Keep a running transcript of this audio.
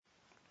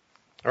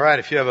All right,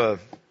 if you have a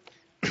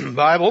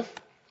Bible,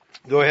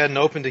 go ahead and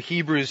open to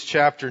Hebrews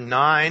chapter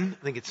 9.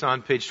 I think it's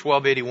on page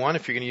 1281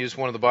 if you're going to use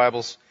one of the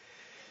Bibles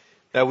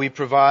that we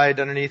provide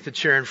underneath the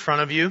chair in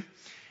front of you.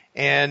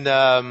 And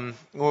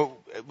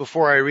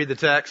before I read the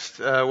text,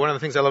 one of the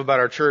things I love about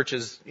our church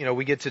is,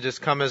 we get to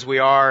just come as we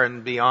are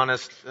and be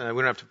honest. We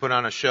don't have to put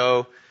on a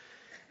show.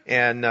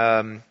 And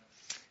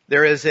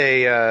there's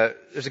a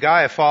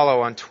guy I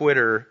follow on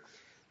Twitter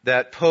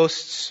that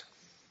posts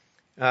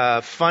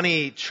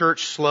funny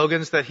church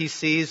slogans that he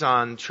sees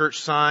on church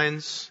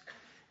signs,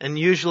 and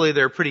usually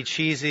they're pretty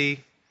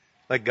cheesy,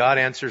 like God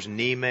answers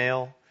knee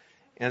mail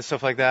and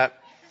stuff like that.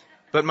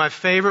 But my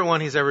favorite one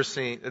he's ever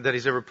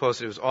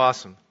posted, it was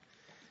awesome.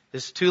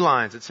 It's 2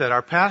 lines. It said,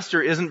 "Our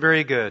pastor isn't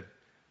very good,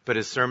 but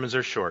his sermons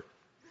are short."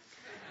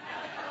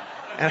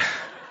 And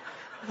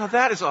I thought,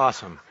 that is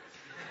awesome.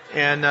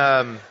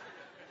 And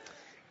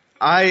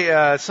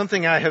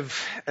something I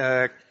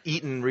have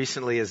eaten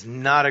recently is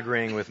not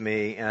agreeing with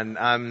me, and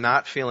I'm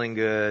not feeling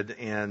good,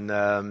 and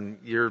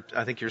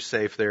I think you're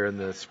safe there in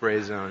the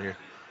spray zone here.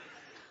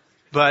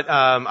 But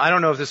I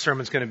don't know if this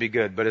sermon's going to be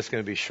good, but it's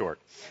going to be short.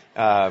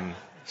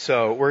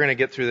 So we're going to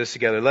get through this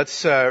together.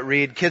 Let's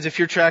read. Kids, if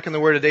you're tracking the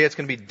word today, it's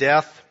going to be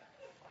death.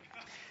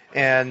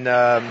 And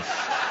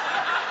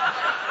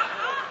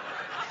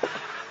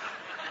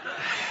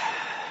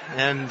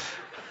and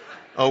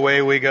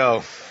away we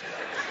go.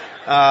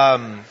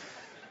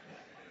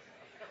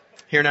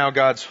 Hear now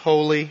God's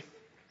holy,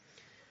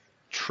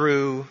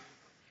 true,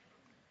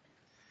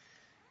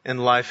 and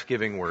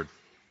life-giving word.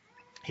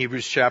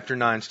 Hebrews chapter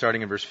 9,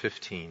 starting in verse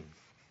 15.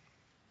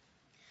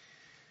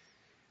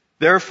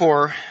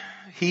 "Therefore,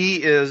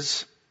 he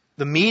is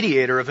the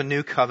mediator of a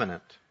new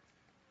covenant,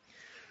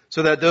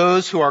 so that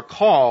those who are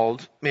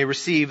called may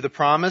receive the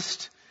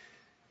promised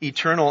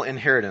eternal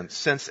inheritance,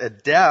 since a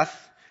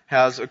death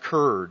has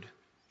occurred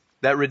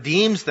that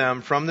redeems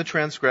them from the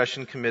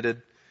transgression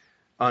committed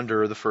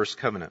under the first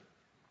covenant.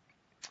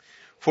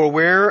 For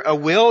where a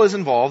will is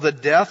involved, the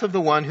death of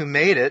the one who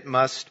made it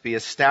must be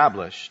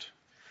established.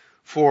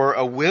 For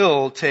a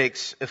will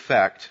takes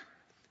effect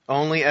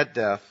only at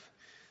death,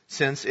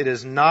 since it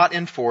is not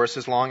in force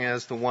as long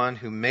as the one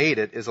who made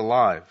it is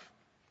alive.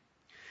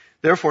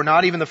 Therefore,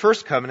 not even the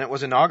first covenant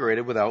was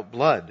inaugurated without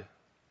blood.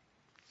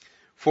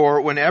 For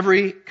when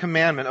every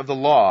commandment of the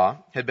law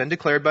had been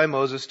declared by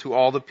Moses to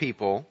all the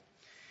people,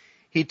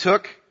 he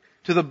took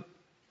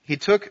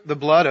the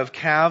blood of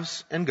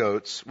calves and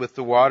goats with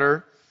the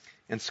water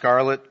and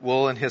scarlet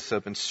wool and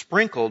hyssop, and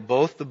sprinkled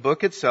both the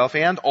book itself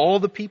and all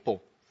the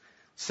people,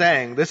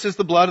 saying, 'This is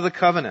the blood of the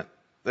covenant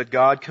that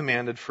God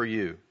commanded for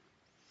you.'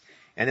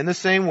 And in the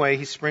same way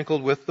he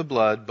sprinkled with the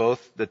blood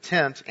both the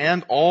tent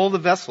and all the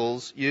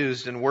vessels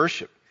used in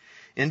worship.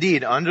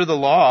 Indeed, under the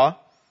law,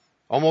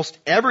 almost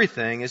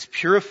everything is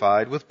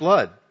purified with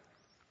blood.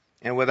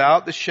 And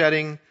without the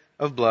shedding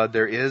of blood,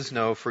 there is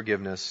no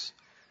forgiveness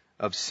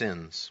of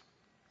sins.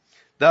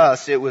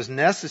 Thus, it was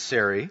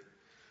necessary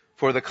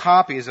for the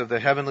copies of the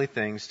heavenly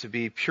things to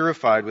be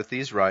purified with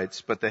these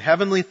rites, but the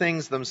heavenly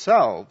things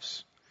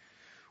themselves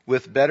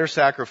with better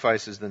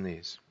sacrifices than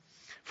these.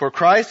 For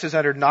Christ has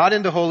entered not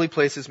into holy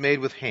places made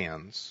with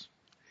hands,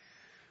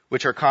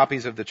 which are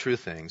copies of the true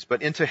things,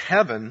 but into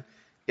heaven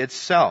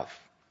itself,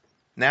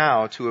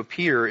 now to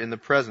appear in the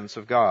presence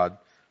of God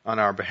on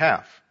our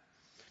behalf.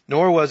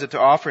 Nor was it to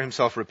offer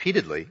himself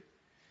repeatedly,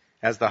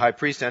 as the high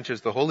priest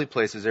enters the holy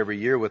places every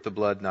year with the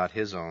blood not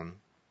his own.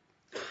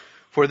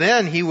 For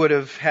then he would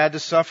have had to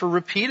suffer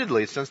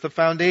repeatedly since the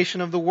foundation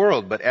of the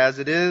world. But as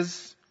it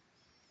is,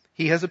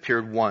 he has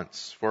appeared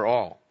once for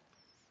all,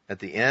 at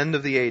the end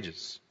of the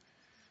ages,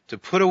 to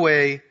put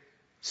away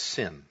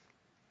sin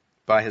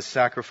by his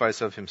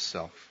sacrifice of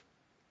himself.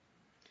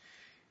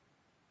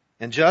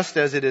 And just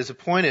as it is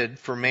appointed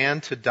for man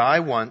to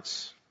die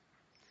once,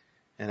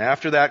 and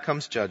after that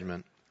comes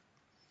judgment,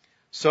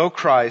 so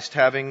Christ,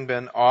 having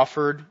been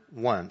offered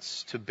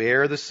once to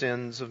bear the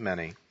sins of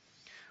many,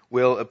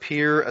 will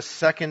appear a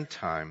second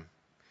time,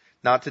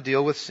 not to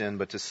deal with sin,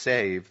 but to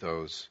save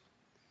those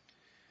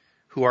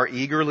who are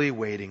eagerly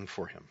waiting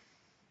for him."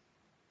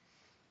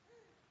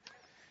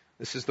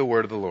 This is the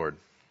word of the Lord.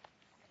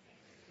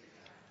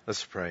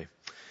 Let's pray.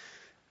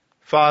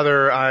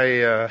 Father,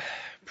 I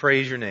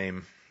praise your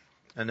name.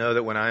 I know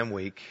that when I am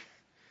weak,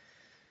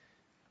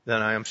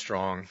 then I am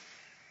strong.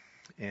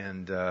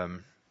 And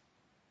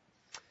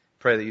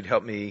pray that you'd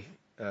help me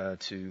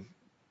to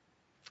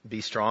be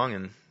strong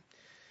and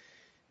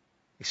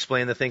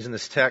explain the things in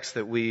this text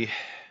that we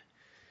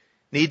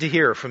need to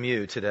hear from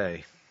you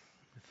today.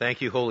 Thank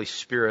you, Holy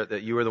Spirit,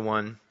 that you are the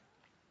one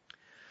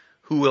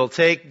who will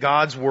take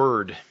God's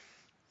word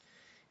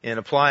and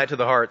apply it to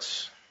the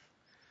hearts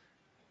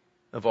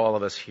of all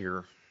of us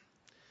here.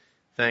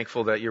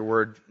 Thankful that your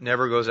word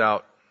never goes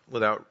out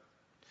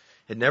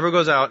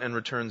and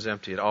returns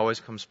empty. It always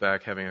comes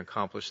back having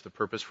accomplished the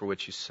purpose for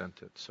which you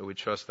sent it. So we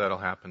trust that'll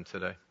happen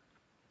today.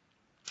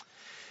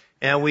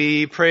 And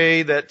we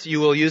pray that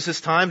you will use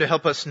this time to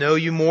help us know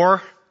you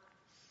more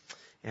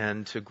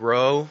and to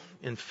grow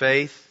in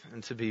faith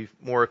and to be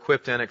more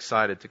equipped and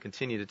excited to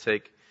continue to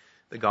take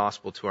the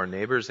gospel to our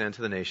neighbors and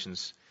to the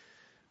nations.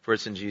 For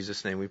it's in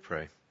Jesus' name we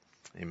pray.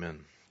 Amen.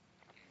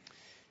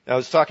 I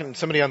was talking,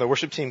 somebody on the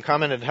worship team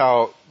commented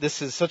how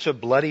this is such a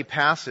bloody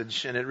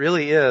passage, and it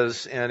really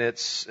is, and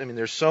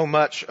there's so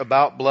much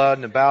about blood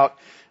and about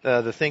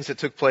the things that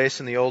took place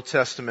in the Old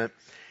Testament.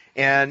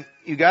 And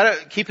you gotta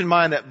keep in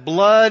mind that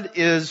blood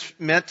is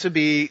meant to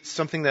be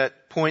something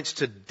that points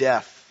to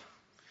death.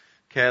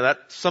 Okay,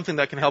 that's something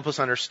that can help us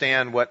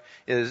understand what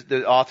is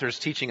the author's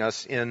teaching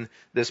us in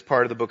this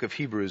part of the book of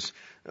Hebrews.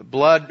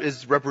 Blood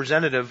is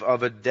representative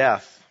of a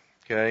death.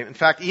 Okay, in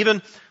fact,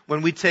 even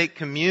when we take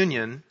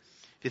communion,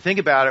 if you think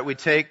about it, we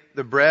take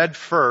the bread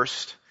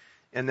first,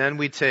 and then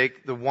we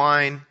take the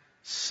wine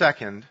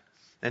second.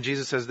 And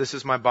Jesus says, this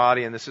is my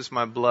body and this is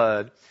my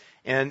blood.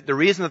 And the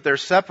reason that they're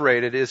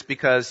separated is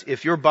because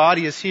if your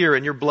body is here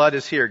and your blood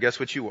is here, guess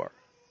what you are?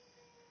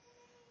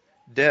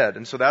 Dead.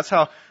 And so that's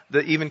how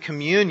even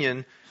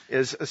communion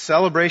is a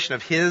celebration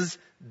of His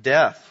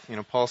death. You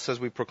know, Paul says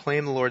we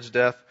proclaim the Lord's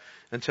death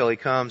until He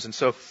comes. And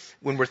so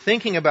when we're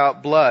thinking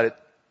about blood,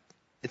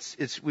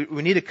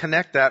 we need to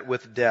connect that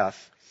with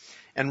death.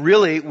 And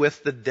really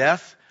with the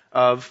death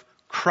of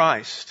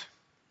Christ.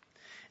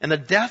 And the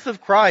death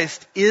of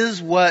Christ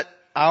is what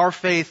our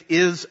faith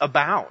is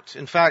about.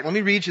 In fact, let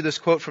me read you this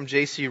quote from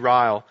J.C.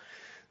 Ryle.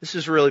 This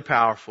is really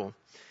powerful.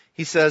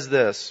 He says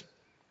this.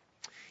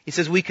 He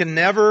says, we can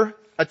never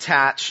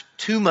attach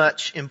too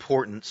much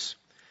importance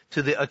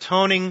to the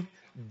atoning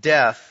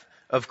death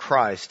of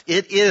Christ.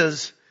 It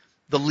is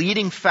the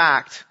leading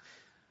fact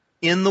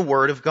in the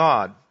Word of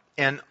God,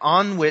 and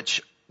on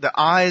which the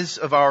eyes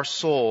of our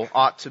soul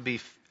ought to be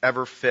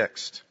ever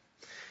fixed.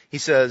 He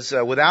says,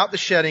 without the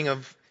shedding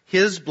of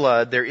His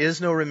blood, there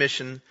is no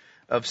remission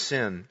of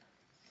sin.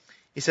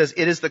 He says,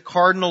 it is the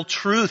cardinal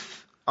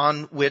truth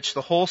on which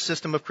the whole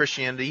system of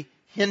Christianity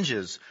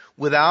hinges.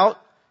 Without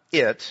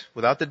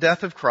the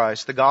death of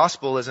Christ, the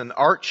gospel is an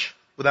arch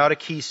without a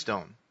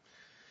keystone.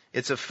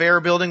 It's a fair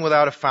building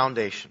without a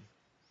foundation.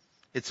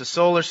 It's a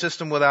solar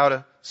system without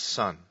a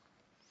sun.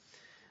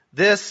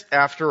 This,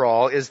 after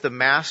all, is the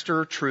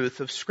master truth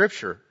of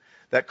Scripture,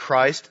 that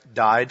Christ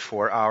died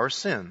for our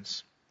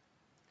sins.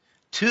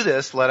 To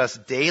this let us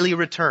daily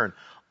return.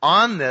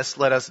 On this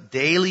let us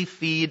daily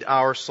feed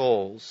our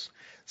souls.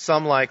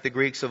 Some, like the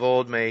Greeks of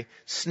old, may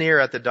sneer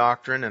at the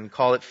doctrine and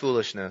call it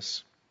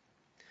foolishness.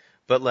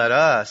 But let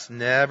us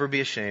never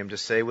be ashamed to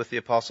say with the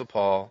Apostle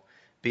Paul,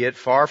 be it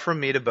far from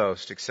me to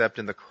boast except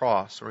in the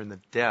cross or in the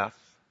death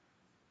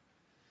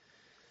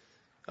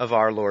of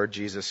our Lord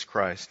Jesus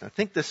Christ. I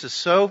think this is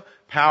so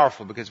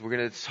powerful because we're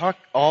going to talk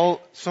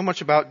so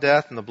much about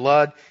death and the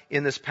blood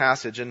in this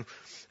passage. And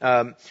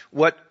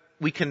what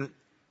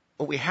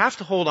we have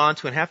to hold on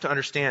to and have to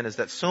understand is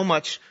that so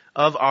much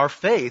of our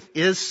faith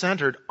is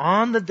centered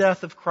on the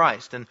death of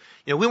Christ. And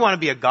we want to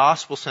be a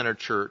gospel-centered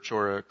church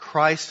or a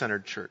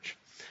Christ-centered church.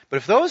 But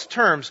if those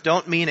terms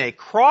don't mean a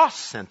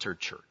cross-centered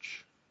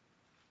church,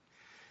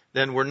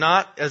 then we're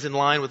not as in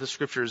line with the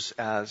Scriptures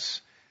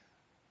as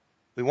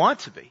we want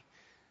to be.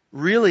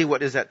 Really,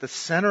 what is at the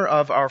center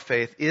of our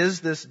faith is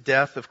this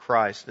death of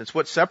Christ. And it's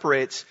what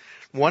separates,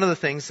 one of the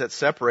things that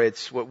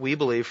separates what we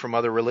believe from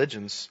other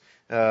religions.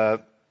 A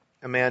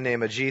man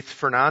named Ajith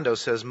Fernando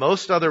says,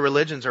 most other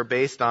religions are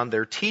based on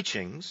their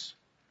teachings.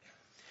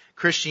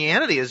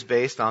 Christianity is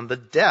based on the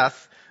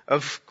death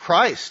of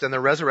Christ and the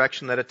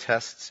resurrection that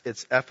attests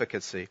its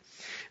efficacy.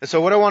 And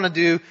so what I want to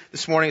do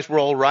this morning is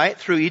roll right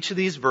through each of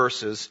these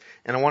verses,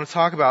 and I want to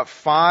talk about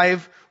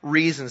 5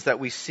 reasons that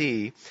we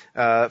see,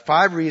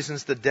 5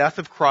 reasons the death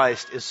of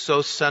Christ is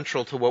so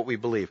central to what we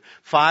believe.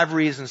 5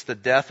 reasons the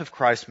death of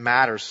Christ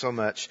matters so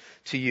much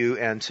to you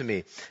and to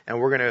me. And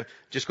we're going to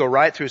just go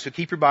right through, so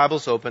keep your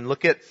Bibles open.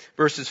 Look at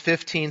verses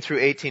 15 through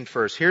 18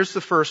 first. Here's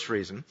the first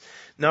reason.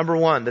 Number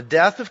 1, the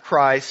death of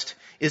Christ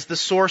is the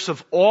source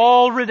of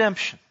all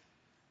redemption.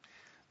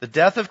 The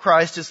death of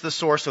Christ is the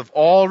source of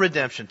all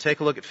redemption.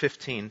 Take a look at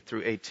 15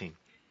 through 18.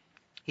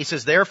 He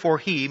says, therefore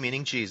He,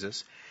 meaning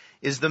Jesus,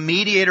 is the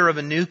mediator of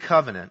a new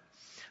covenant,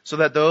 so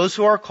that those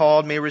who are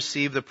called may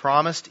receive the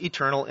promised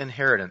eternal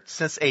inheritance,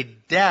 since a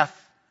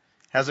death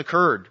has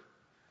occurred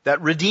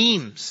that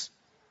redeems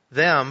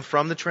them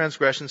from the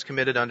transgressions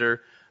committed under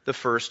the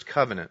first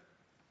covenant.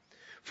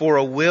 For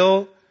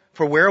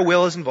where a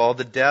will is involved,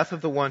 the death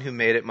of the one who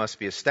made it must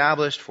be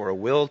established, for a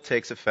will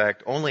takes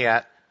effect only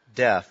at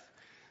death,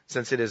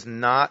 since it is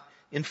not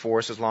in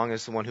force as long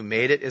as the one who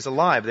made it is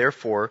alive.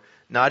 Therefore,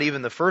 not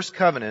even the first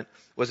covenant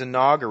was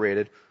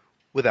inaugurated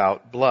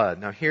without blood.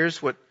 Now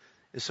here's what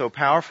is so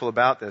powerful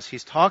about this.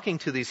 He's talking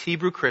to these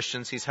Hebrew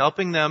Christians. He's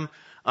helping them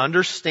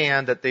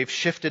understand that they've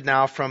shifted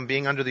now from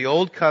being under the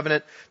old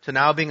covenant to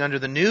now being under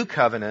the new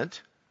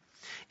covenant.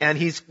 And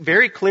he's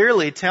very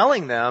clearly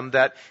telling them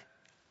that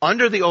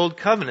under the old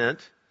covenant,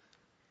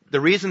 the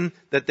reason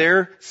that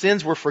their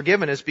sins were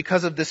forgiven is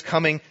because of this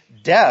coming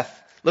death.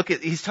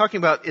 He's talking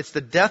about it's the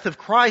death of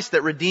Christ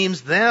that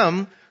redeems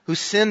them who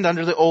sinned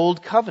under the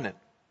old covenant.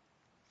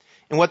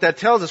 And what that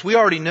tells us, we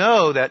already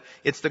know that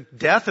it's the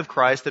death of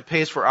Christ that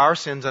pays for our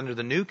sins under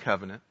the new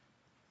covenant.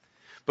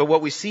 But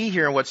what we see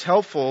here and what's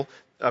helpful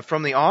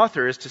from the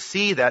author is to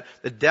see that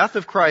the death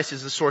of Christ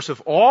is the source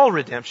of all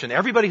redemption.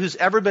 Everybody who's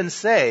ever been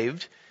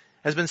saved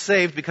has been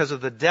saved because of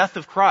the death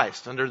of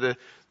Christ. The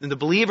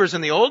believers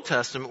in the Old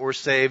Testament were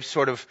saved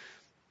sort of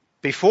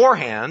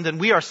beforehand, and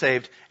we are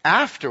saved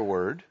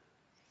afterward.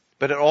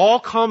 But it all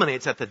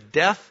culminates at the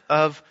death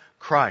of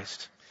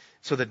Christ.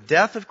 So the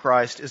death of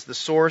Christ is the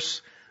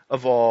source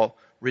of all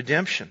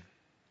redemption.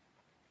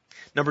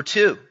 Number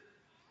 2,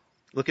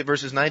 look at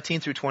verses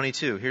 19 through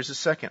 22. Here's the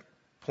second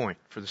point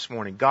for this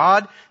morning.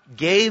 God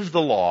gave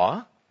the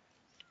law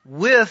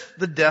with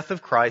the death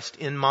of Christ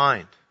in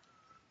mind.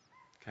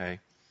 Okay.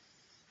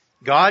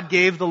 God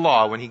gave the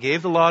law. When He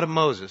gave the law to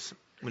Moses,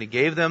 when He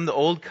gave them the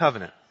Old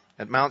Covenant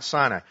at Mount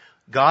Sinai,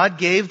 God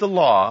gave the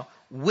law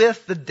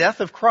with the death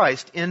of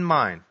Christ in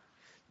mind.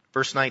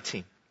 Verse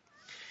 19.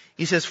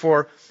 He says,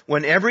 "For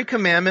when every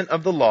commandment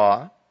of the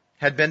law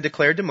had been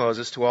declared to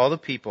Moses to all the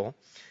people,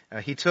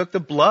 he took the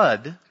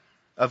blood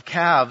of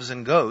calves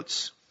and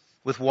goats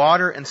with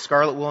water and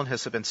scarlet wool and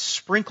hyssop and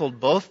sprinkled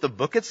both the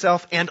book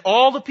itself and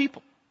all the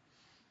people."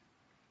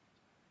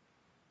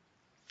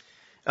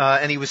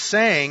 And he was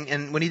saying,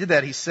 and when he did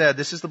that, he said,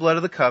 "This is the blood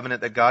of the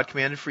covenant that God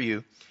commanded for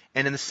you."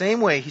 And in the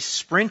same way, he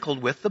sprinkled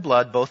with the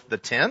blood both the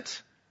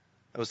tent,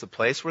 that was the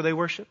place where they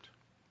worshiped,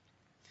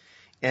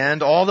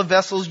 and all the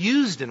vessels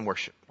used in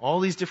worship. All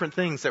these different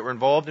things that were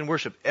involved in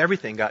worship,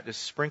 everything got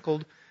just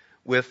sprinkled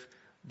with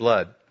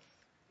blood.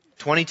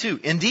 22.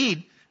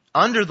 "Indeed,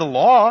 under the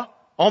law,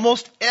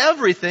 almost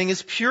everything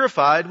is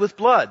purified with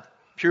blood."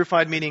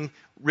 Purified meaning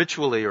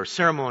ritually or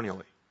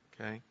ceremonially.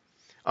 Okay?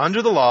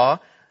 Under the law,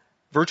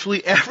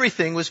 virtually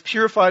everything was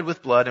purified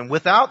with blood, and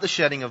without the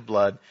shedding of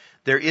blood,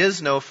 there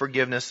is no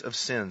forgiveness of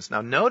sins.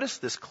 Now notice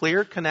this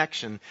clear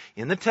connection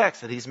in the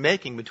text that he's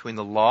making between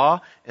the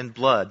law and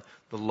blood.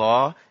 The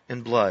law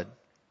and blood.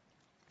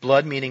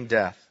 Blood meaning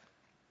death.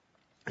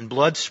 And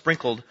blood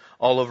sprinkled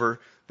all over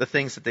the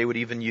things that they would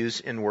even use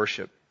in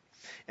worship.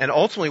 And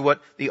ultimately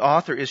what the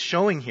author is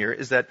showing here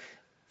is that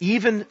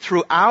even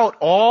throughout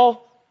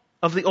all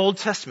of the Old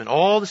Testament,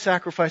 all the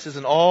sacrifices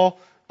and all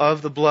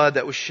of the blood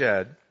that was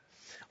shed,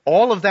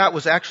 all of that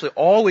was actually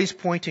always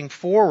pointing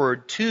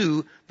forward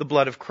to the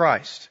blood of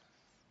Christ.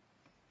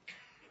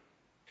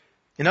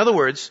 In other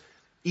words,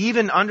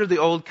 even under the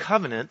Old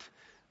Covenant,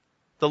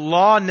 the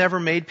law never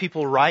made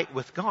people right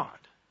with God.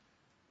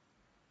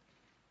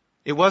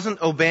 It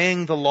wasn't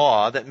obeying the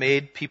law that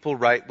made people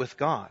right with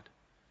God.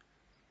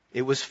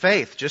 It was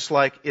faith, just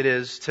like it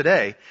is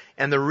today.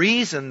 And the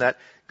reason that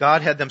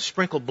God had them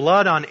sprinkle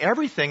blood on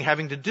everything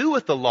having to do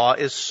with the law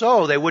is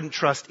so they wouldn't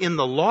trust in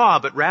the law,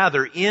 but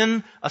rather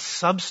in a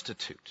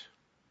substitute.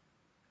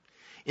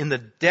 In the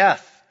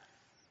death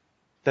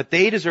that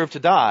they deserve to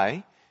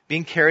die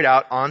being carried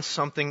out on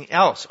something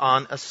else,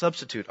 on a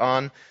substitute,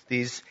 on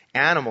these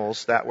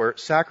animals that were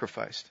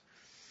sacrificed.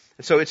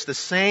 And so it's the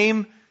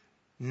same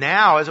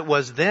now as it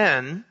was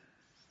then,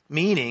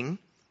 meaning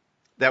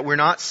that we're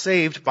not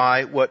saved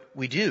by what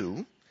we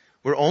do.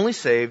 We're only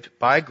saved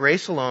by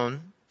grace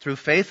alone, through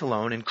faith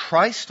alone, in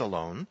Christ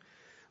alone.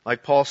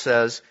 Like Paul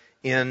says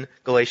in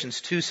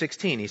Galatians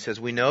 2:16, he says,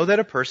 "We know that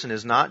a person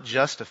is not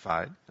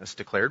justified," that's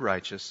declared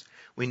righteous.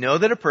 "We know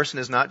that a person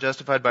is not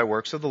justified by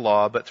works of the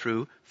law, but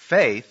through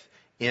faith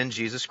in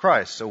Jesus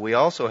Christ. So we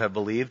also have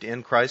believed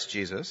in Christ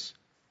Jesus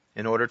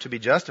in order to be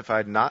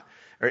justified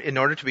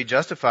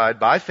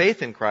by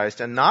faith in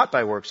Christ and not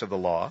by works of the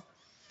law,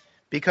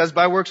 because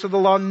by works of the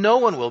law no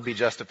one will be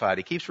justified."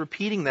 He keeps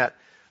repeating that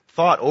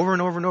thought over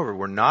and over and over.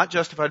 We're not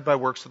justified by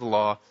works of the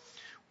law.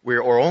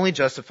 We're only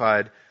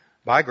justified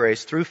by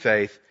grace through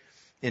faith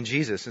in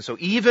Jesus. And so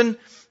even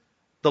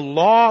the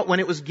law, when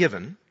it was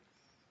given,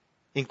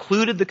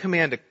 included the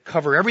command to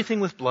cover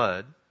everything with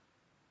blood,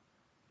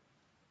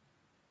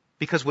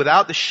 because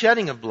without the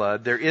shedding of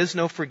blood, there is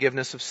no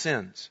forgiveness of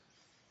sins.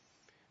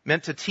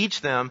 Meant to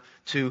teach them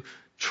to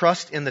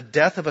trust in the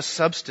death of a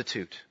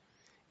substitute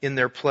in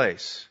their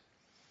place.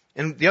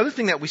 And the other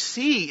thing that we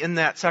see in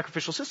that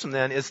sacrificial system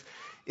then is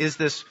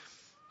this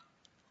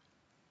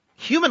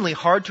humanly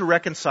hard to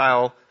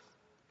reconcile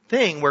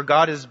thing where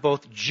God is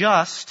both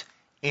just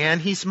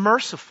and He's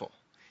merciful.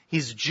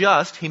 He's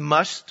just, He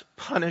must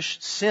punish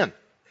sin.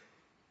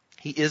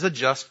 He is a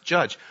just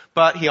judge.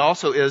 But He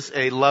also is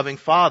a loving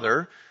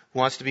Father who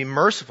wants to be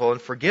merciful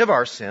and forgive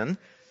our sin.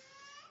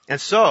 And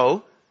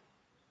so,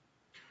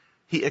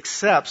 He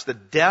accepts the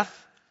death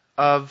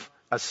of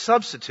a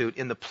substitute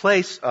in the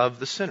place of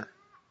the sinner.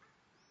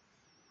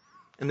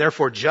 And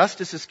therefore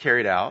justice is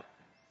carried out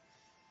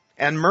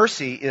and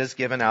mercy is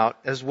given out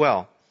as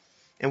well.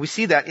 And we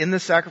see that in the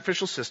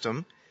sacrificial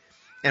system.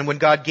 And when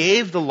God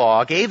gave the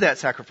law, gave that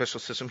sacrificial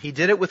system, He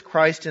did it with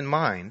Christ in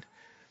mind.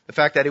 The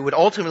fact that it would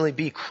ultimately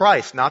be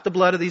Christ, not the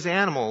blood of these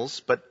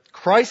animals, but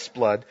Christ's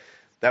blood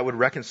that would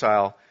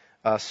reconcile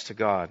us to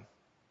God.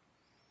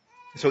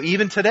 So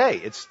even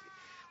today,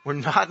 we're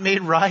not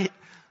made right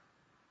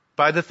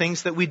by the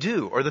things that we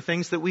do or the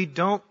things that we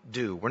don't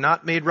do. We're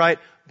not made right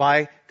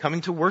by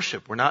coming to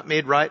worship. We're not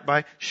made right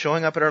by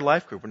showing up at our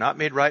life group. We're not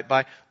made right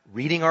by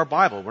reading our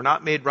Bible. We're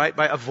not made right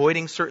by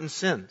avoiding certain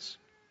sins.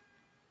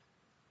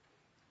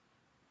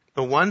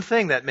 The one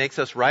thing that makes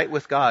us right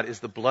with God is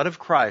the blood of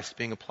Christ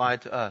being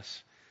applied to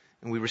us.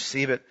 And we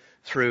receive it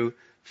through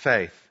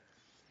faith.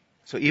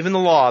 So even the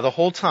law, the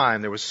whole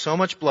time, there was so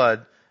much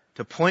blood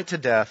to point to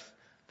death,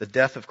 the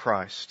death of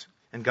Christ.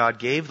 And God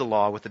gave the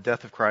law with the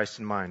death of Christ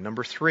in mind.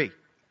 Number 3.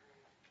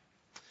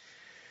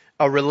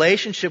 A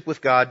relationship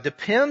with God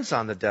depends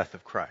on the death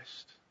of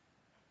Christ.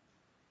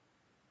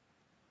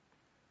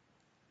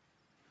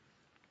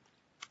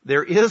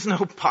 There is no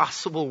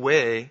possible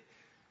way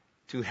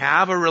to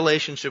have a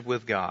relationship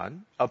with God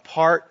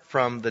apart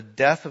from the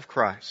death of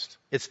Christ.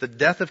 It's the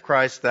death of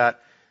Christ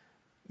that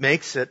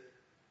makes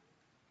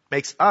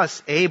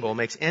us able,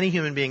 makes any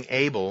human being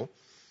able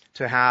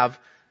to have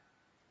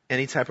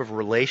any type of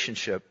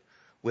relationship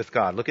with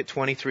God. Look at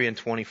 23 and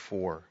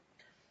 24.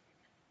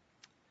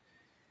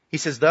 He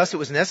says, thus it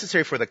was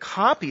necessary for the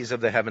copies of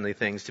the heavenly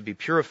things to be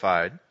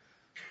purified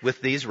with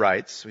these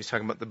rites. So he's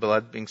talking about the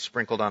blood being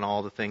sprinkled on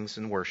all the things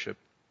in worship.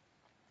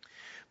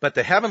 But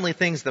the heavenly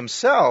things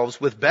themselves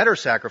with better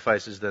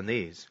sacrifices than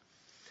these.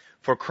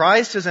 For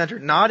Christ has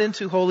entered not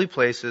into holy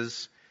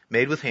places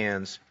made with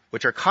hands,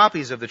 which are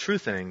copies of the true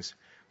things,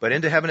 but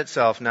into heaven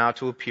itself now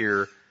to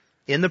appear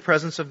in the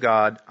presence of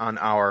God on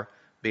our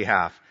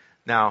behalf.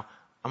 Now,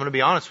 I'm going to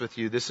be honest with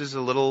you,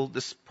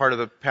 this part of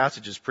the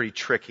passage is pretty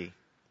tricky.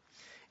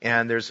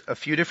 And there's a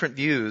few different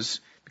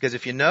views, because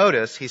if you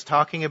notice, he's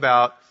talking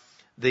about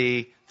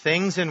the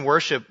things in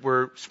worship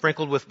were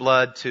sprinkled with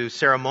blood to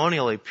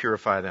ceremonially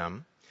purify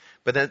them.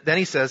 But then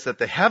he says that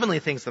the heavenly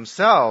things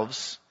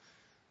themselves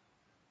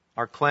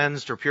are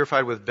cleansed or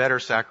purified with better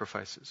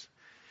sacrifices.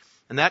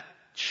 And that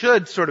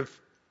should sort of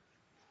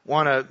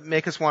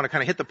make us want to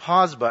kind of hit the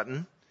pause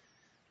button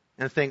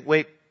and think,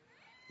 wait,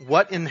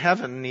 what in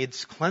heaven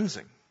needs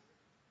cleansing?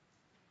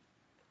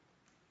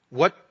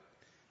 What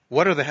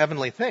are the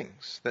heavenly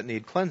things that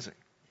need cleansing?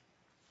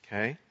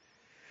 Okay.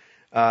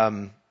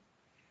 I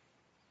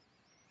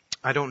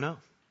don't know.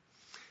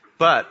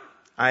 But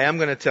I am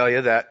going to tell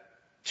you that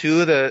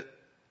two of the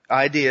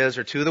ideas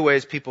or two of the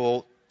ways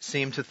people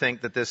seem to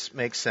think that this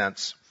makes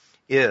sense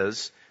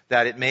is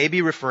that it may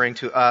be referring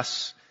to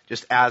us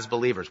just as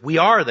believers. We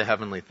are the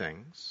heavenly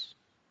things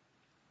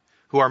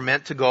who are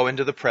meant to go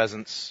into the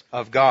presence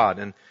of God.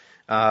 And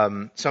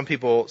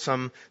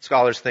some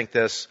scholars think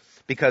this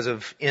because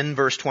of in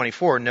verse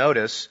 24,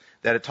 notice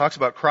that it talks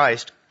about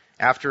Christ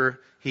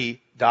after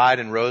he died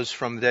and rose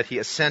from the dead, he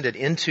ascended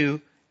into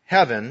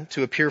heaven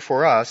to appear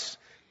for us.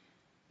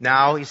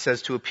 Now, he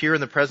says, to appear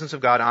in the presence of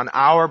God on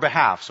our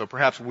behalf. So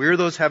perhaps we're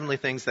those heavenly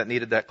things that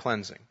needed that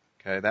cleansing.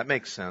 Okay, that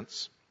makes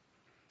sense.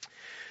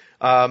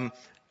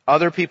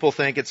 Other people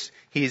think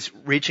he's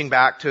reaching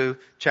back to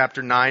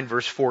chapter 9,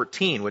 verse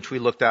 14, which we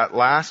looked at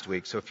last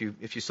week. So if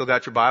you still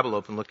got your Bible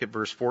open, look at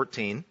verse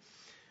 14,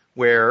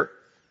 where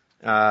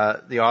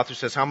the author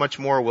says, how much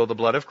more will the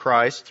blood of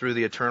Christ, through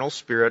the eternal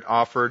Spirit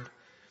offered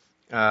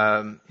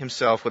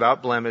himself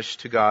without blemish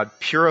to God,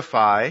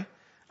 purify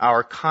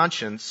our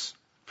conscience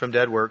from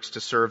dead works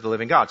to serve the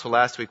living God. So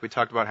last week we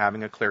talked about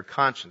having a clear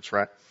conscience,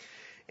 right?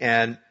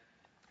 And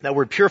that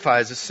word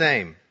purify is the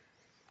same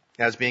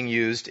as being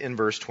used in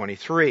verse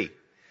 23.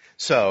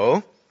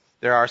 So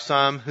there are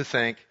some who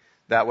think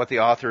that what the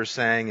author is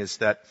saying is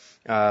that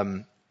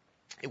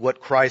what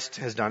Christ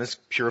has done is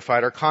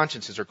purified our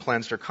consciences or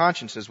cleansed our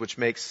consciences, which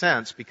makes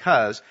sense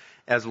because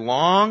as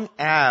long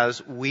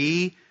as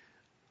we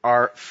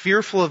are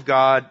fearful of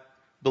God,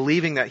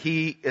 believing that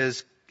He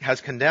has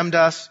condemned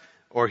us,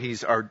 or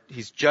He's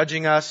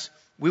judging us,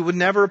 we would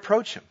never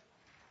approach Him.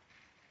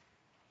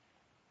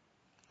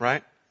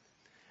 Right?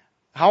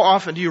 How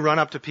often do you run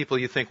up to people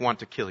you think want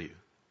to kill you?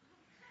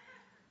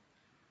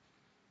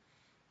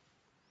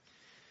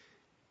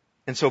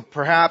 And so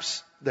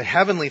perhaps the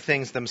heavenly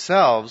things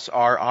themselves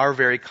are our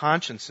very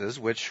consciences,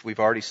 which we've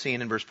already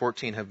seen in verse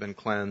 14 have been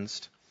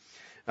cleansed,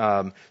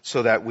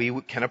 so that we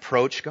can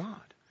approach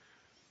God.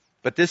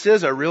 But this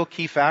is a real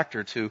key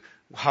factor to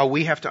how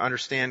we have to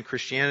understand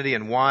Christianity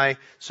and why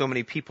so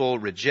many people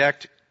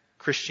reject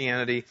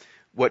Christianity.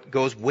 What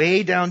goes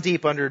way down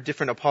deep under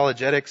different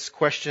apologetics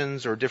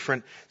questions or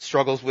different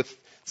struggles with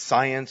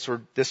science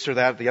or this or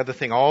that, the other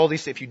thing, all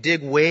these, if you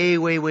dig way,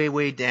 way, way,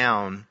 way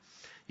down,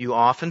 you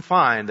often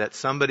find that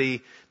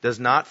somebody does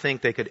not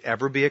think they could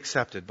ever be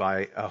accepted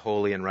by a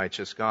holy and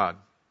righteous God.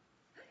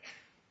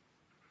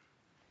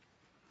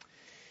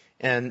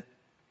 And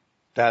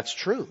that's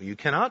true. You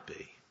cannot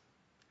be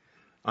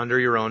under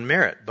your own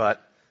merit.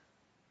 But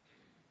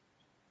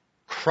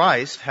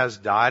Christ has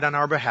died on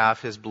our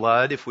behalf. His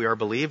blood, if we are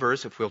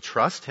believers, if we'll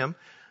trust Him,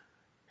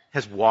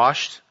 has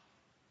washed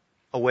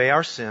away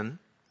our sin.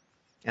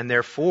 And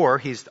therefore,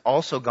 He's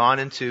also gone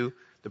into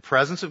the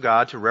presence of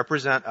God to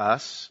represent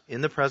us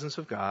in the presence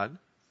of God.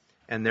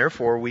 And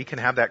therefore, we can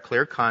have that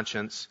clear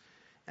conscience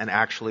and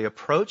actually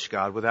approach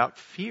God without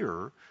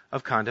fear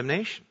of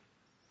condemnation.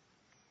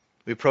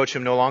 We approach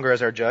Him no longer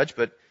as our judge,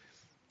 but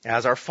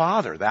as our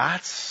Father.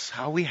 That's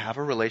how we have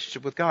a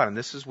relationship with God. And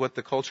this is what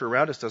the culture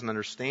around us doesn't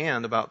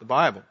understand about the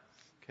Bible.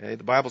 Okay?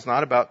 The Bible's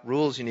not about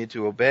rules you need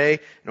to obey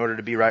in order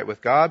to be right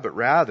with God, but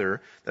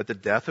rather that the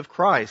death of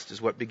Christ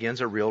is what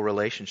begins a real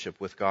relationship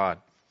with God.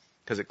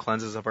 Because it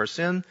cleanses of our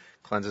sin,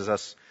 cleanses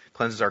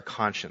our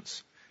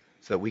conscience,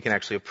 so that we can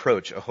actually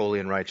approach a holy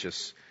and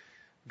righteous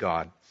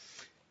God.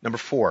 Number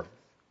 4,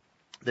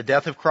 the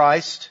death of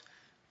Christ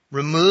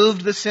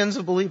removed the sins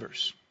of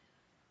believers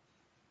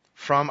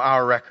from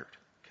our record.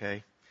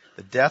 Okay?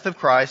 The death of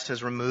Christ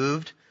has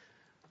removed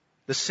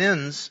the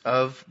sins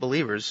of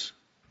believers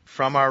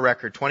from our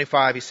record.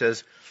 25, he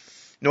says,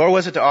 nor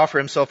was it to offer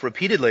himself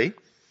repeatedly,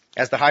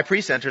 as the high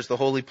priest enters the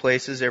holy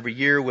places every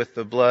year with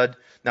the blood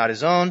not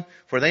his own,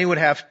 for then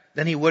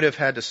he would have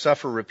had to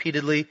suffer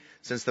repeatedly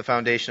since the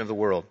foundation of the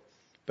world.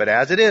 But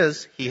as it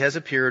is, he has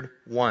appeared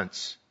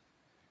once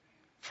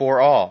for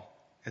all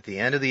at the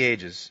end of the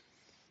ages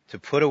to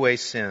put away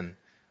sin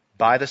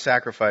by the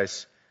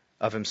sacrifice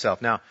of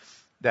himself. Now,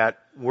 that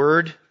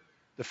word,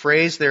 the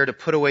phrase there, to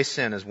put away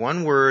sin, is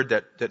one word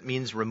that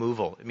means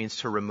removal. It means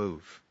to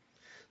remove.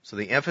 So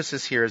the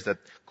emphasis here is that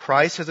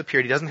Christ has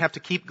appeared. He doesn't have to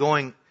keep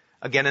going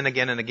again and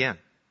again and again.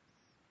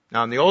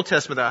 Now, in the Old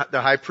Testament,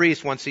 the high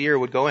priest once a year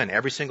would go in,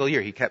 every single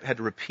year. He had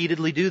to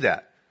repeatedly do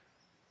that.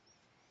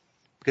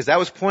 Because that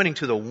was pointing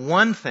to the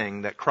one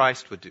thing that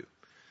Christ would do.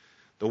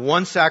 The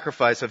one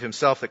sacrifice of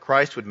himself that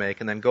Christ would make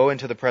and then go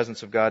into the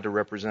presence of God to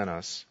represent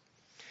us.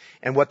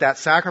 And what that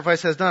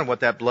sacrifice has done,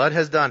 what that blood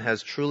has done,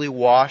 has truly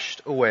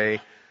washed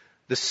away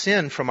the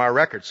sin from our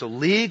record. So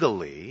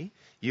legally,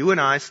 you and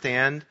I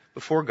stand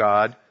before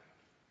God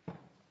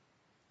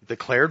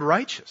declared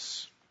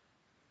righteous.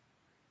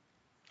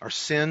 Our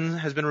sin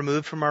has been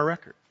removed from our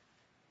record.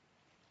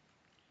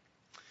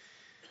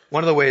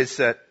 One of the ways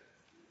that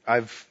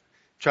I've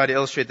tried to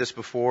illustrate this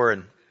before,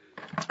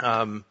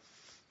 and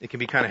it can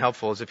be kind of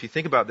helpful, is if you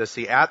think about this,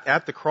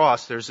 at the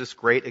cross, there's this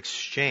great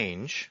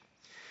exchange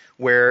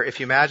where, if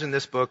you imagine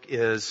this book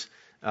is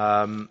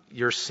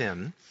your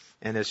sin,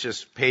 and it's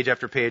just page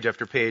after page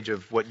after page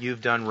of what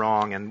you've done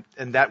wrong,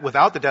 and that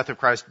without the death of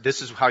Christ,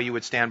 this is how you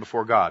would stand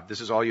before God. This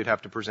is all you'd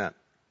have to present.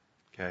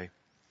 Okay?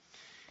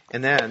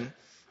 And then,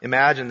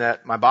 imagine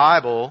that my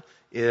Bible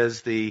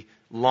is the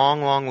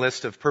long, long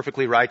list of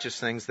perfectly righteous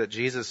things that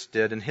Jesus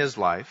did in his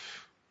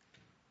life.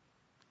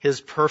 His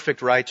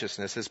perfect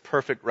righteousness, his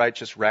perfect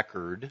righteous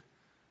record,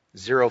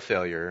 zero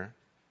failure.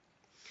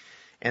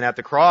 And at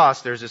the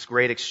cross, there's this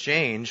great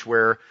exchange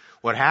where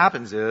what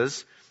happens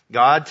is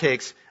God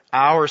takes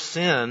our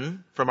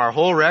sin from our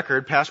whole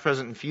record, past,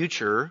 present, and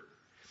future,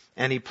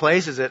 and he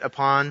places it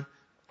upon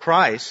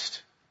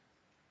Christ.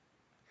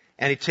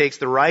 And he takes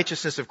the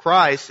righteousness of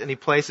Christ and he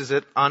places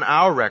it on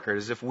our record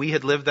as if we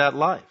had lived that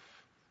life.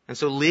 And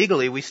so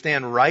legally we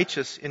stand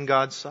righteous in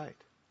God's sight.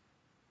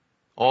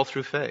 All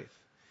through faith.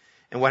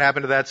 And what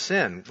happened to that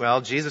sin?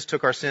 Well, Jesus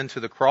took our sin to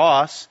the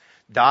cross,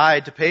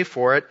 died to pay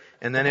for it,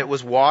 and then it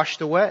was washed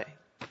away.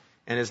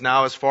 And is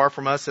now as far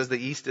from us as the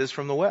east is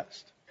from the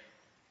west.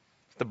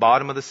 It's the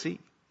bottom of the sea.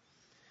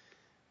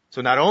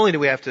 So not only do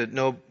we have to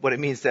know what it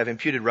means to have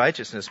imputed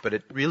righteousness, but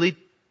it really,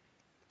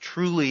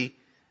 truly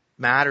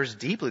matters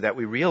deeply that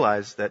we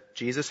realize that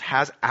Jesus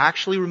has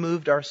actually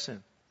removed our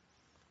sin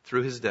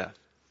through his death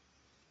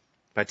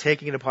by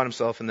taking it upon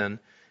himself and then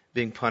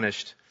being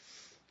punished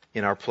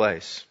in our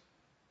place.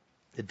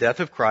 The death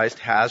of Christ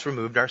has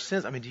removed our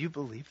sins. I mean, do you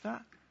believe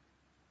that?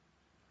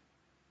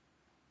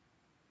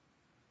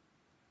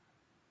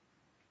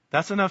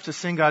 That's enough to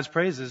sing God's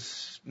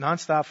praises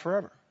nonstop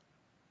forever.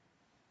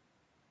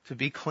 To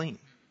be clean.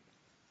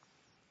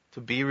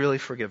 To be really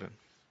forgiven.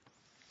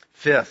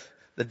 Fifth,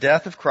 the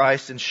death of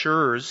Christ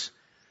ensures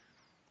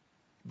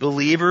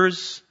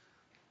believers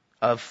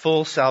of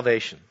full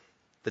salvation.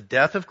 The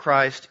death of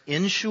Christ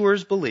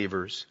ensures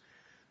believers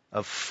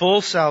of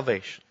full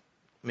salvation.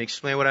 Let me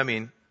explain what I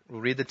mean. We'll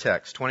read the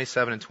text,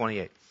 27 and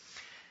 28.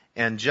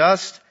 And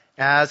just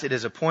as it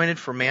is appointed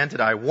for man to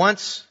die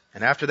once,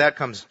 and after that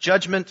comes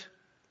judgment,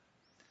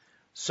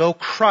 so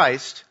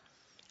Christ,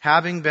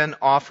 having been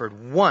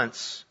offered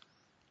once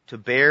to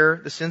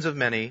bear the sins of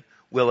many,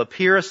 will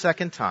appear a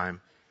second time,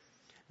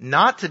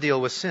 not to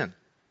deal with sin,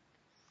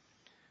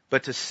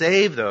 but to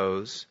save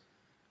those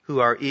who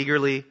are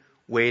eagerly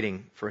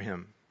waiting for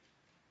him.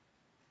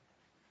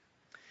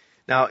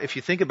 Now, if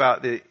you think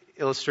about the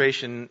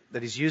illustration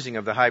that he's using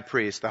of the high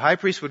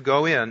priest would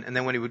go in, and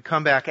then when he would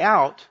come back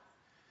out,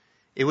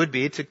 it would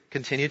be to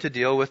continue to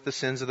deal with the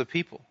sins of the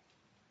people.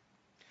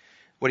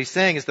 What he's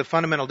saying is the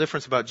fundamental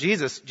difference about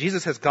Jesus.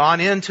 Jesus has gone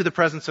into the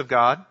presence of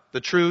God,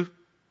 the true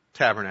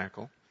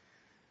tabernacle.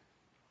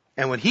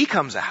 And when he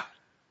comes out,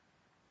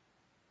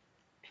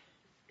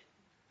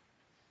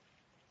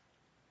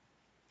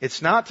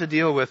 it's not to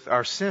deal with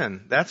our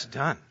sin. That's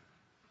done.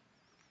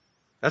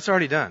 That's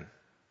already done.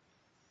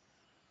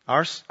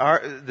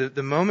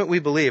 The moment we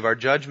believe, our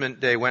judgment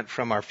day went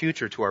from our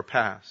future to our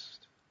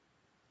past.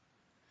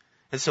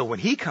 And so when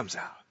he comes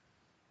out,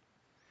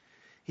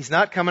 he's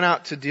not coming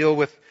out to deal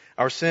with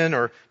our sin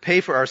or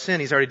pay for our sin.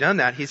 He's already done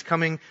that. He's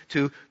coming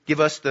to give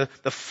us the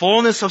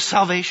fullness of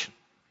salvation.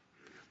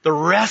 The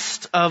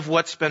rest of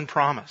what's been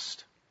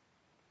promised.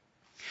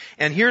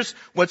 And here's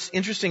what's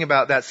interesting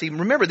about that. See,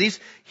 remember, these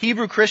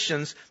Hebrew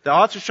Christians, the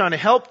author's trying to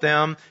help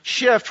them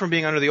shift from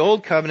being under the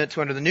old covenant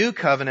to under the new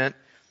covenant.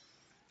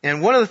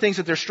 And one of the things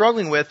that they're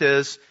struggling with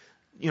is,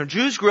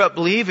 Jews grew up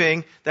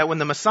believing that when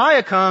the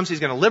Messiah comes, He's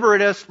going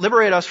to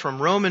liberate us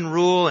from Roman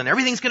rule, and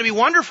everything's going to be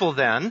wonderful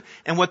then.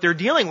 And what they're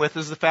dealing with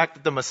is the fact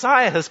that the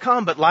Messiah has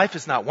come, but life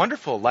is not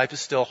wonderful. Life is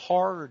still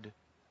hard.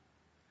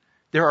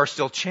 There are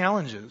still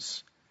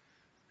challenges.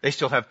 They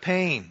still have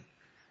pain.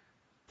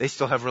 They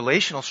still have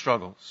relational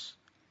struggles.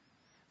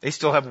 They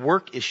still have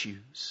work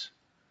issues.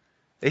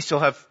 They still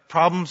have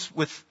problems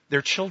with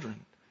their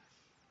children.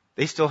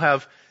 They still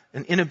have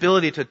an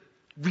inability to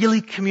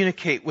really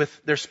communicate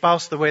with their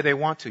spouse the way they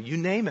want to. You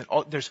name it.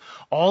 There's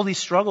all these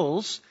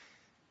struggles.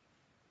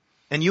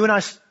 And you and I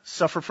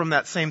suffer from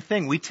that same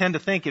thing. We tend to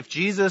think if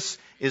Jesus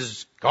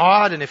is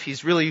God and if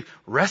He's really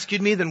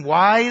rescued me, then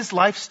why is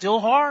life still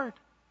hard?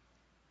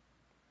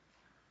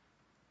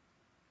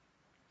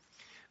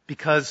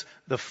 Because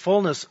the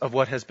fullness of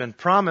what has been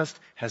promised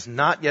has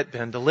not yet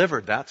been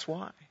delivered. That's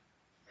why.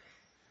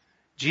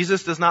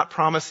 Jesus does not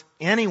promise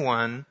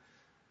anyone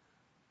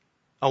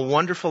a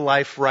wonderful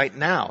life right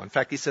now. In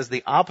fact, He says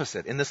the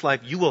opposite. In this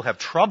life, you will have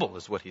trouble,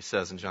 is what He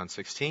says in John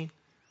 16.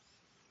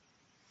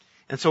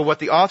 And so what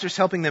the author's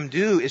helping them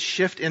do is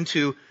shift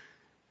into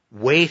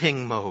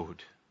waiting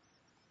mode.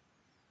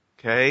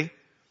 Okay?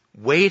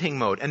 Waiting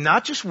mode. And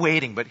not just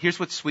waiting, but here's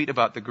what's sweet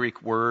about the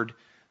Greek word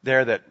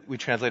there that we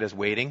translate as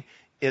waiting.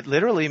 It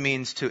literally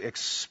means to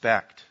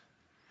expect.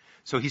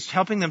 So He's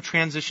helping them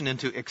transition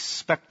into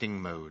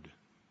expecting mode.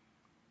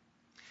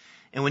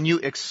 And when you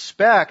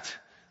expect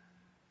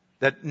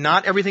that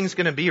not everything's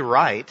going to be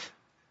right,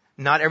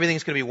 not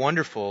everything's going to be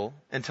wonderful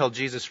until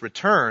Jesus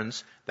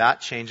returns,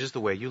 that changes the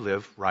way you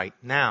live right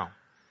now.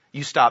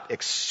 You stop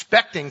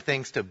expecting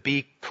things to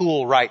be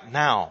cool right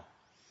now,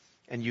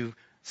 and you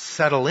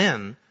settle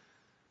in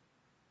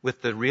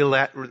with the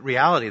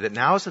reality that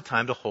now is the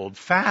time to hold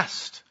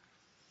fast.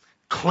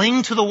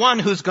 Cling to the one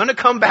who's going to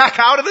come back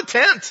out of the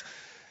tent.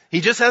 He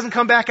just hasn't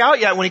come back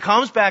out yet. When He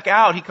comes back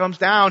out, He comes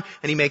down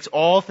and He makes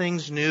all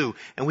things new.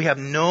 And we have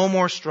no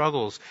more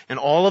struggles. And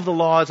all of the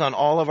law is on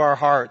all of our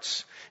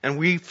hearts. And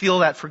we feel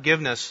that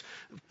forgiveness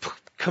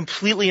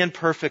completely and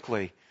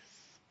perfectly.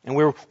 And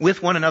we're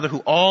with one another who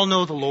all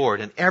know the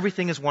Lord. And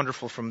everything is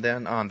wonderful from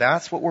then on.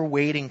 That's what we're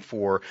waiting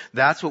for.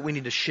 That's what we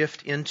need to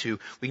shift into.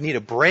 We need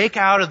to break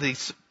out of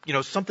these,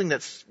 something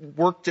that's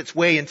worked its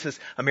way into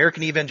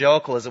American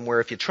evangelicalism where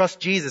if you trust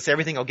Jesus,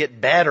 everything will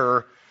get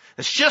better.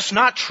 It's just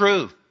not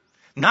true.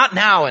 Not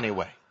now,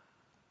 anyway.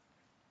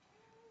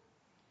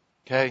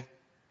 Okay?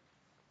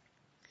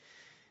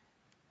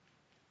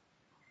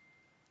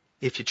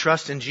 If you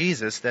trust in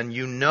Jesus, then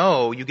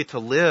you get to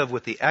live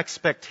with the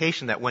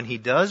expectation that when He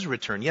does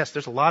return, yes,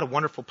 there's a lot of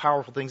wonderful,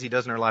 powerful things He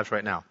does in our lives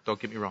right now. Don't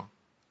get me wrong.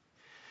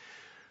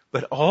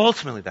 But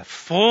ultimately, that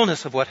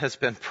fullness of what has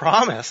been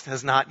promised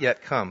has not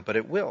yet come, but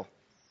it will.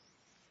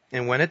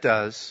 And when it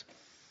does,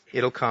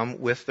 it'll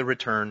come with the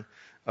return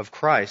of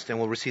Christ, and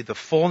we'll receive the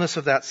fullness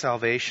of that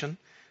salvation.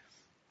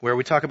 Where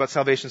we talk about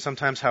salvation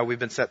sometimes how we've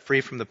been set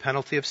free from the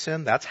penalty of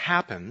sin, that's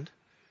happened.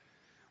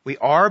 We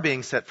are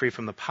being set free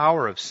from the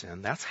power of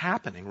sin. That's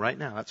happening right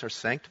now. That's our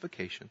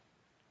sanctification.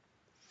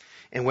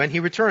 And when He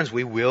returns,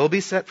 we will be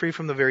set free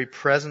from the very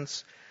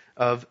presence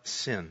of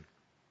sin.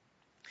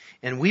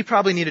 And we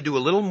probably need to do a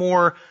little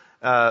more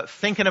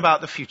thinking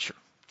about the future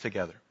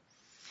together.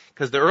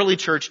 Because the early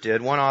church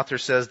did. One author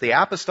says the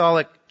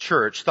apostolic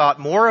church thought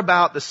more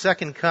about the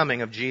second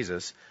coming of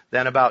Jesus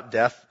than about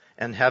death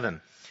and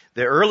heaven.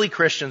 The early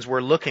Christians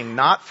were looking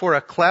not for a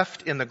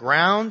cleft in the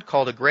ground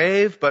called a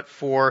grave, but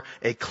for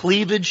a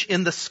cleavage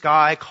in the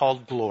sky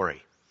called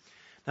glory.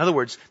 In other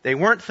words, they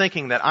weren't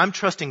thinking that I'm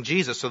trusting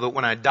Jesus so that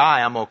when I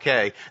die I'm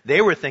okay.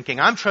 They were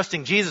thinking I'm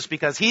trusting Jesus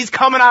because He's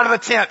coming out of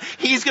the tent.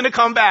 He's going to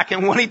come back,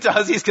 and when He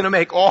does, He's going to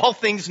make all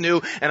things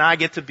new, and I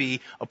get to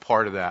be a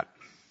part of that,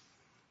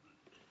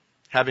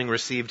 having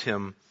received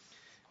Him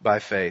by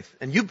faith.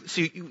 And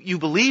you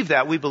believe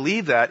that, we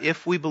believe that.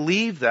 If we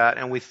believe that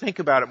and we think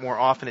about it more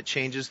often, it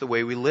changes the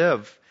way we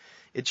live.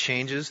 It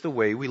changes the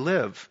way we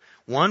live.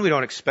 One, we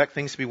don't expect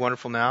things to be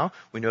wonderful now.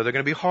 We know they're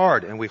going to be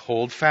hard, and we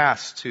hold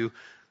fast to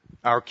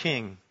our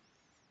King.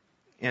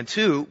 And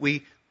two,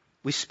 we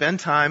spend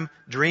time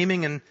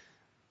dreaming and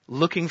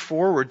looking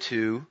forward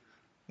to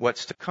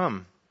what's to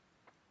come.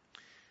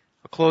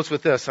 I'll close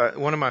with this.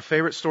 One of my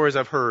favorite stories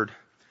I've heard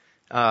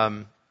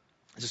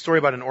is a story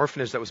about an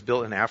orphanage that was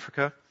built in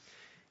Africa.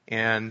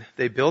 And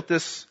they built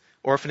this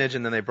orphanage,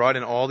 and then they brought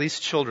in all these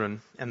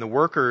children, and the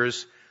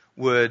workers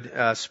would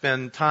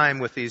spend time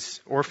with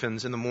these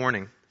orphans in the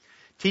morning,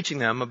 teaching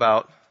them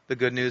about the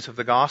good news of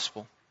the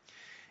gospel.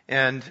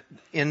 And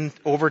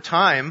over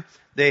time,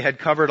 they had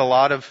covered a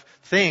lot of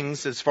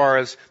things as far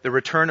as the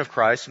return of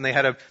Christ, and they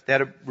had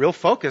a real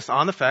focus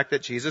on the fact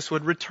that Jesus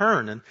would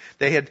return. And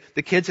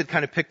the kids had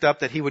kind of picked up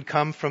that He would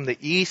come from the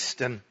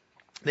east, and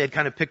they had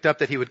kind of picked up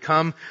that He would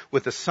come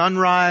with the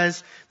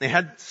sunrise. They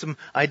had some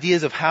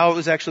ideas of how it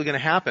was actually going to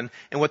happen.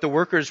 And what the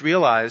workers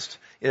realized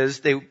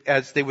is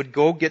as they would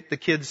go get the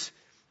kids'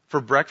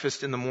 for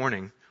breakfast in the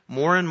morning,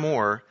 more and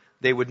more,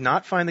 they would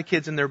not find the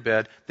kids in their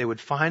bed. They would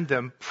find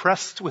them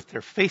pressed with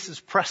their faces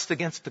pressed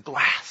against the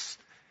glass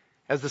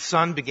as the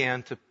sun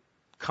began to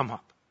come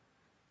up.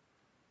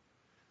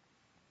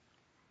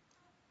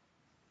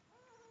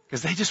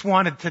 Because they just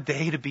wanted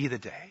today to be the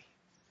day.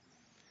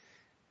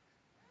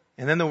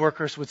 And then the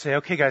workers would say,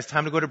 okay guys,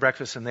 time to go to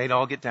breakfast. And they'd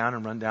all get down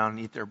and run down and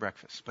eat their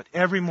breakfast. But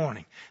every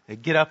morning,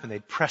 they'd get up and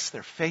they'd press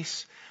their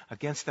face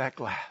against that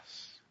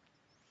glass.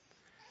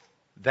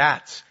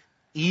 That's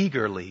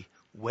eagerly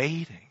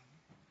waiting.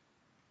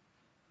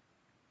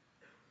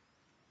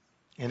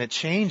 And it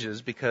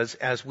changes because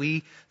as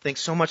we think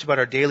so much about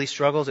our daily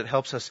struggles, it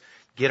helps us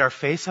get our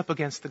face up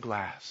against the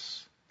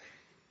glass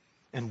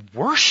and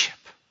worship.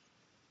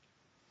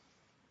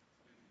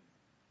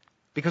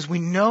 Because we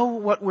know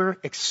what we're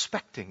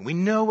expecting. We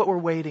know what we're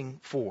waiting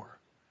for.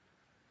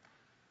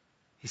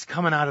 He's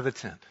coming out of the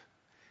tent.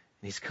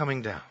 And he's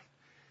coming down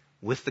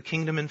with the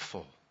kingdom in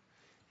full.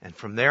 And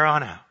from there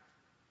on out,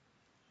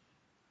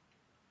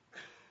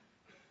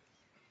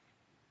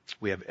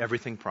 we have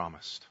everything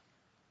promised.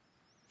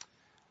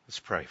 Let's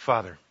pray.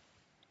 Father,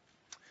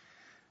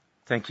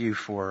 thank you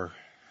for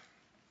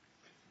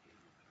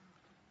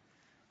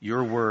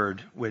your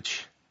word,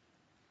 which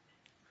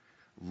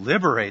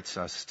liberates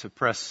us to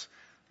press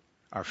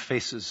our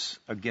faces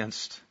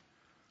against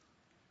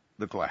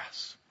the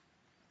glass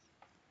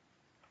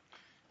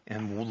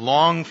and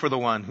long for the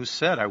one who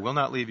said, I will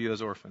not leave you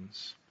as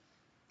orphans,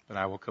 but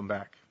I will come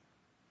back.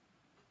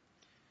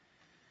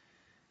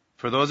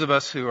 For those of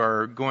us who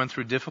are going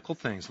through difficult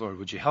things, Lord,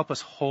 would you help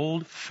us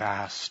hold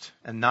fast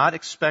and not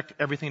expect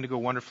everything to go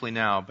wonderfully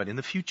now, but in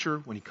the future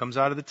when he comes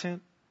out of the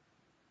tent?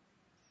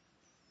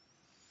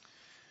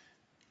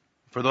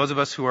 For those of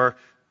us who are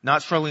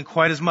not struggling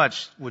quite as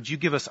much, would you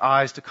give us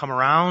eyes to come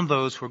around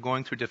those who are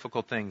going through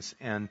difficult things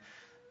and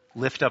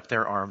lift up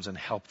their arms and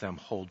help them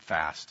hold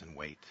fast and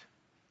wait?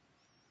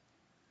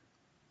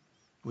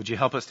 Would you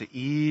help us to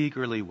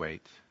eagerly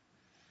wait,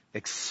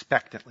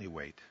 expectantly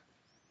wait,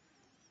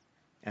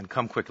 and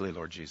come quickly,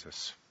 Lord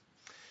Jesus?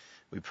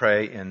 We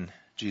pray in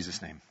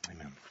Jesus' name.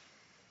 Amen.